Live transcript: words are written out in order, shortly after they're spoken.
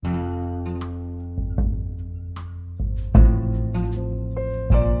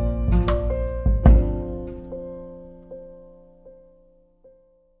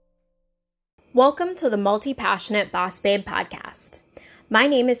Welcome to the Multi-Passionate Boss Babe podcast. My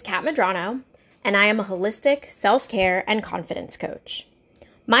name is Kat Madrano, and I am a holistic self-care and confidence coach.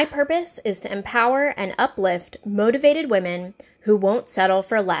 My purpose is to empower and uplift motivated women who won't settle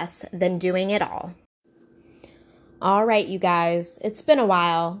for less than doing it all. All right, you guys, it's been a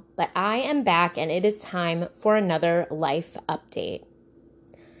while, but I am back and it is time for another life update.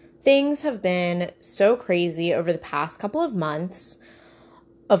 Things have been so crazy over the past couple of months,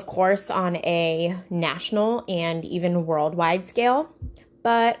 of course, on a national and even worldwide scale,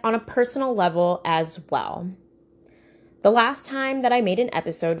 but on a personal level as well. The last time that I made an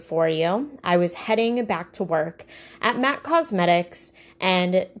episode for you, I was heading back to work at MAC Cosmetics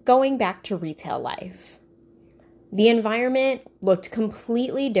and going back to retail life. The environment looked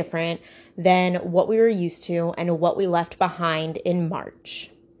completely different than what we were used to and what we left behind in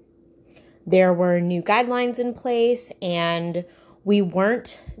March. There were new guidelines in place, and we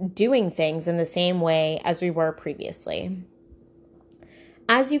weren't doing things in the same way as we were previously.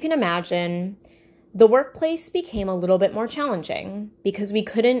 As you can imagine, the workplace became a little bit more challenging because we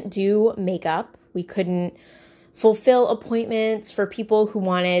couldn't do makeup. We couldn't fulfill appointments for people who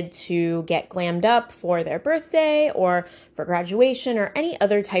wanted to get glammed up for their birthday or for graduation or any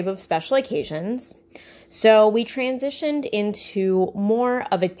other type of special occasions. So we transitioned into more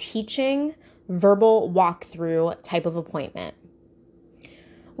of a teaching, verbal walkthrough type of appointment.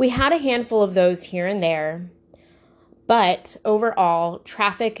 We had a handful of those here and there, but overall,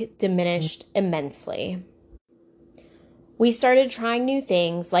 traffic diminished immensely. We started trying new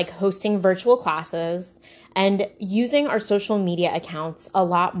things like hosting virtual classes and using our social media accounts a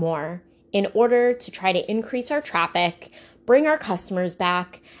lot more in order to try to increase our traffic, bring our customers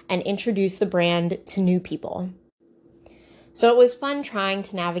back, and introduce the brand to new people. So it was fun trying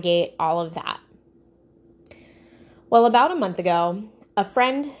to navigate all of that. Well, about a month ago, a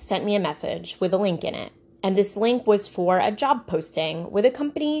friend sent me a message with a link in it, and this link was for a job posting with a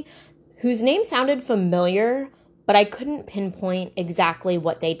company whose name sounded familiar, but I couldn't pinpoint exactly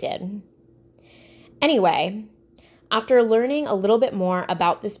what they did. Anyway, after learning a little bit more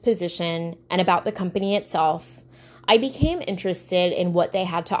about this position and about the company itself, I became interested in what they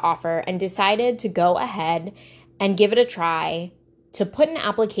had to offer and decided to go ahead and give it a try to put an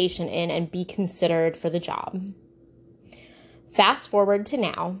application in and be considered for the job. Fast forward to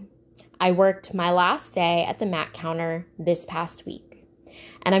now, I worked my last day at the MAC counter this past week,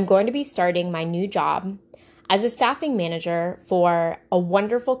 and I'm going to be starting my new job as a staffing manager for a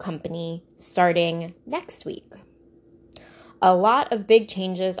wonderful company starting next week. A lot of big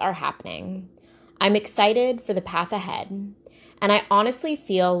changes are happening. I'm excited for the path ahead, and I honestly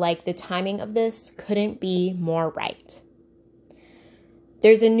feel like the timing of this couldn't be more right.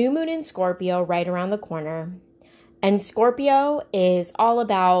 There's a new moon in Scorpio right around the corner, and Scorpio is all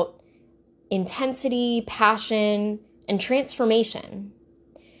about intensity, passion, and transformation.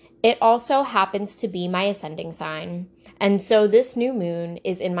 It also happens to be my ascending sign, and so this new moon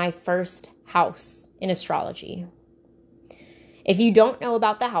is in my first house in astrology. If you don't know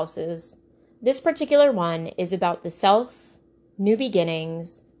about the houses, this particular one is about the self, new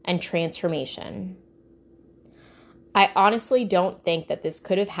beginnings, and transformation. I honestly don't think that this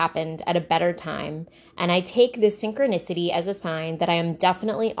could have happened at a better time, and I take this synchronicity as a sign that I am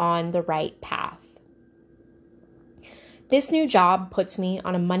definitely on the right path. This new job puts me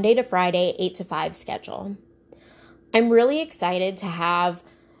on a Monday to Friday 8 to 5 schedule. I'm really excited to have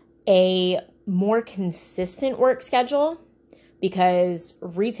a more consistent work schedule because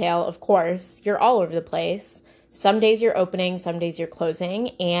retail, of course, you're all over the place. Some days you're opening, some days you're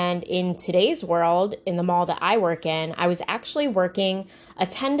closing. And in today's world, in the mall that I work in, I was actually working a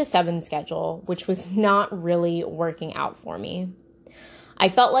 10 to 7 schedule, which was not really working out for me. I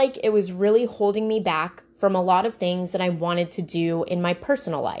felt like it was really holding me back from a lot of things that I wanted to do in my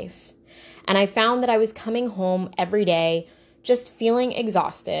personal life. And I found that I was coming home every day just feeling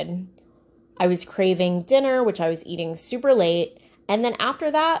exhausted. I was craving dinner, which I was eating super late. And then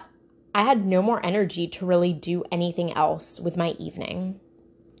after that, I had no more energy to really do anything else with my evening.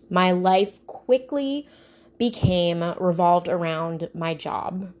 My life quickly became revolved around my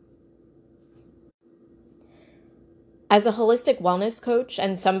job. As a holistic wellness coach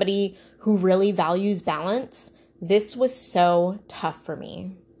and somebody who really values balance, this was so tough for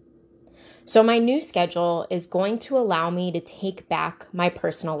me. So my new schedule is going to allow me to take back my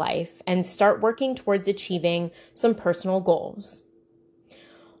personal life and start working towards achieving some personal goals.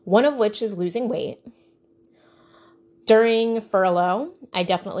 One of which is losing weight. During furlough, I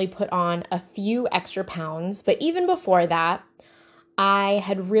definitely put on a few extra pounds, but even before that, I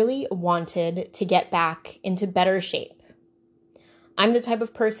had really wanted to get back into better shape. I'm the type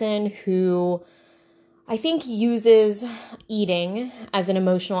of person who I think uses eating as an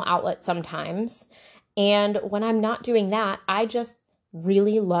emotional outlet sometimes. And when I'm not doing that, I just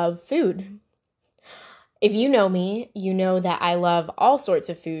really love food. If you know me, you know that I love all sorts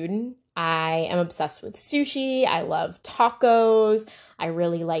of food. I am obsessed with sushi. I love tacos. I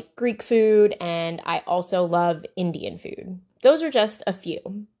really like Greek food. And I also love Indian food. Those are just a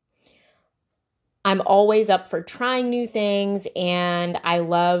few. I'm always up for trying new things, and I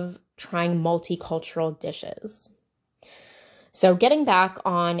love trying multicultural dishes. So getting back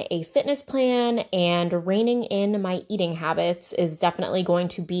on a fitness plan and reining in my eating habits is definitely going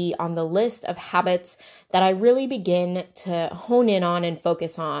to be on the list of habits that I really begin to hone in on and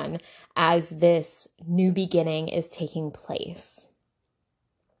focus on as this new beginning is taking place.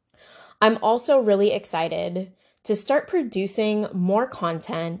 I'm also really excited to start producing more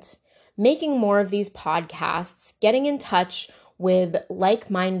content, making more of these podcasts, getting in touch with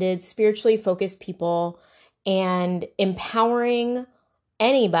like-minded, spiritually focused people, and empowering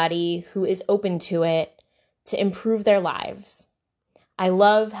anybody who is open to it to improve their lives. I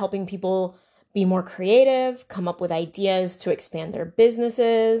love helping people be more creative, come up with ideas to expand their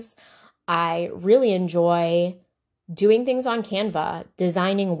businesses. I really enjoy doing things on Canva,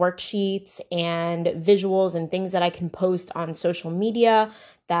 designing worksheets and visuals and things that I can post on social media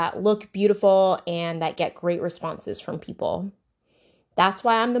that look beautiful and that get great responses from people. That's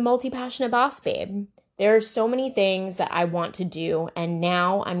why I'm the multi-passionate boss babe. There are so many things that I want to do, and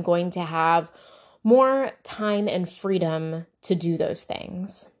now I'm going to have more time and freedom to do those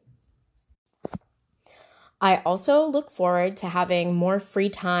things. I also look forward to having more free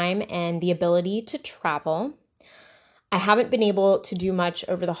time and the ability to travel. I haven't been able to do much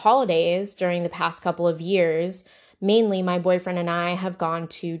over the holidays during the past couple of years. Mainly, my boyfriend and I have gone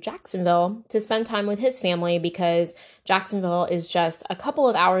to Jacksonville to spend time with his family because Jacksonville is just a couple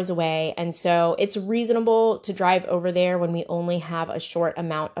of hours away. And so it's reasonable to drive over there when we only have a short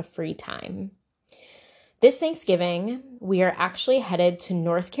amount of free time. This Thanksgiving, we are actually headed to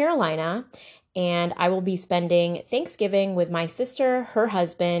North Carolina, and I will be spending Thanksgiving with my sister, her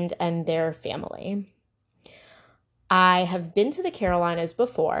husband, and their family. I have been to the Carolinas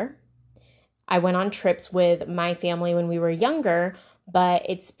before. I went on trips with my family when we were younger, but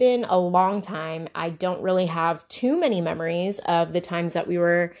it's been a long time. I don't really have too many memories of the times that we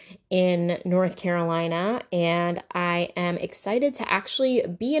were in North Carolina, and I am excited to actually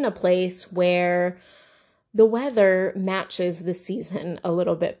be in a place where the weather matches the season a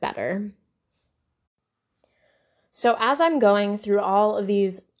little bit better. So as I'm going through all of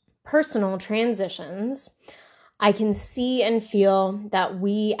these personal transitions, I can see and feel that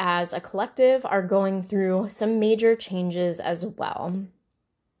we as a collective are going through some major changes as well.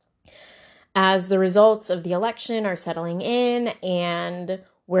 As the results of the election are settling in and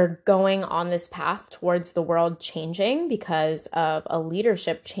we're going on this path towards the world changing because of a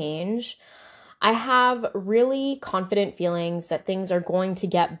leadership change, I have really confident feelings that things are going to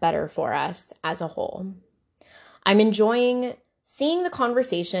get better for us as a whole. I'm enjoying seeing the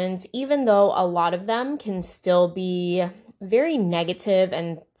conversations, even though a lot of them can still be very negative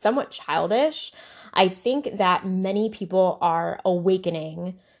and somewhat childish. I think that many people are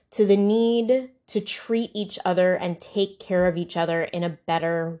awakening to the need to treat each other and take care of each other in a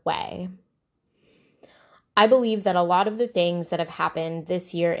better way. I believe that a lot of the things that have happened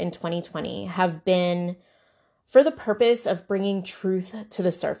this year in 2020 have been for the purpose of bringing truth to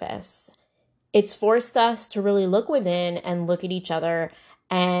the surface. It's forced us to really look within and look at each other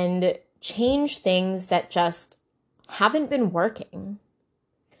and change things that just haven't been working.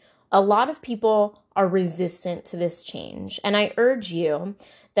 A lot of people are resistant to this change, and I urge you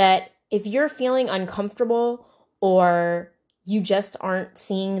that if you're feeling uncomfortable or you just aren't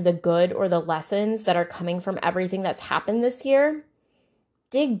seeing the good or the lessons that are coming from everything that's happened this year,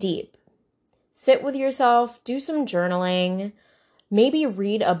 dig deep. Sit with yourself, do some journaling, maybe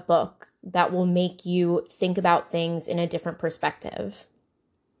read a book that will make you think about things in a different perspective.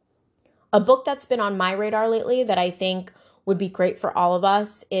 A book that's been on my radar lately that I think would be great for all of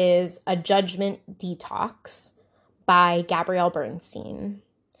us is A Judgment Detox by Gabrielle Bernstein.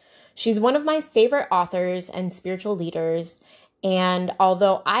 She's one of my favorite authors and spiritual leaders, and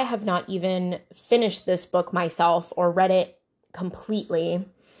although I have not even finished this book myself or read it completely,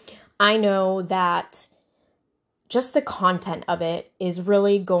 I know that just the content of it is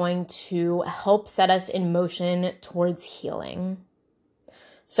really going to help set us in motion towards healing.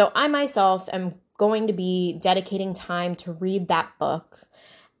 So I myself am going to be dedicating time to read that book,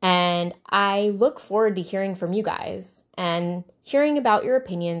 and I look forward to hearing from you guys and hearing about your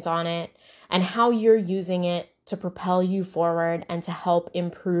opinions on it and how you're using it to propel you forward and to help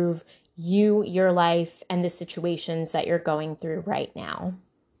improve you, your life, and the situations that you're going through right now.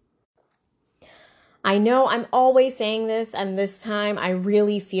 I know I'm always saying this, and this time I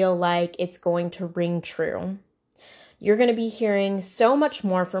really feel like it's going to ring true. You're going to be hearing so much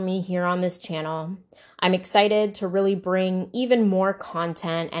more from me here on this channel. I'm excited to really bring even more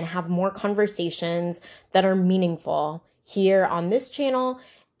content and have more conversations that are meaningful here on this channel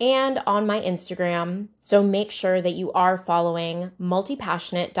and on my Instagram. So make sure that you are following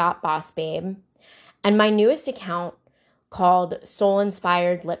multipassionate.bossbabe and my newest account called Soul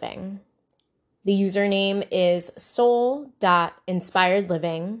Inspired Living. The username is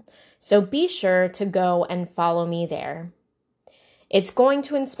soul.inspiredliving. So be sure to go and follow me there. It's going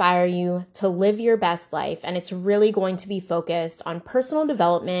to inspire you to live your best life, and it's really going to be focused on personal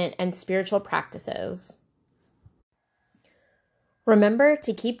development and spiritual practices. Remember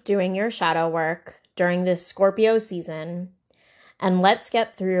to keep doing your shadow work during this Scorpio season, and let's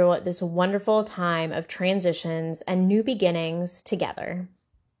get through this wonderful time of transitions and new beginnings together.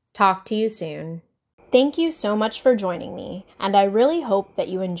 Talk to you soon. Thank you so much for joining me, and I really hope that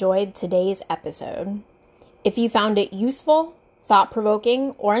you enjoyed today's episode. If you found it useful,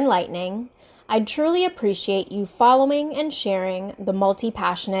 thought-provoking, or enlightening, I'd truly appreciate you following and sharing the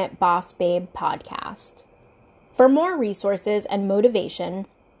Multi-Passionate Boss Babe podcast. For more resources and motivation,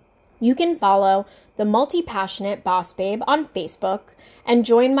 you can follow the Multi-Passionate Boss Babe on Facebook and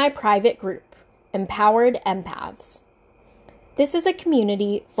join my private group, Empowered Empaths. This is a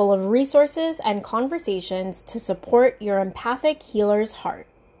community full of resources and conversations to support your empathic healer's heart.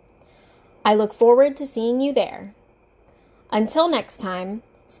 I look forward to seeing you there. Until next time,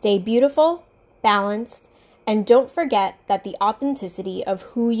 stay beautiful, balanced, and don't forget that the authenticity of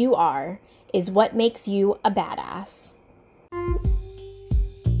who you are is what makes you a badass.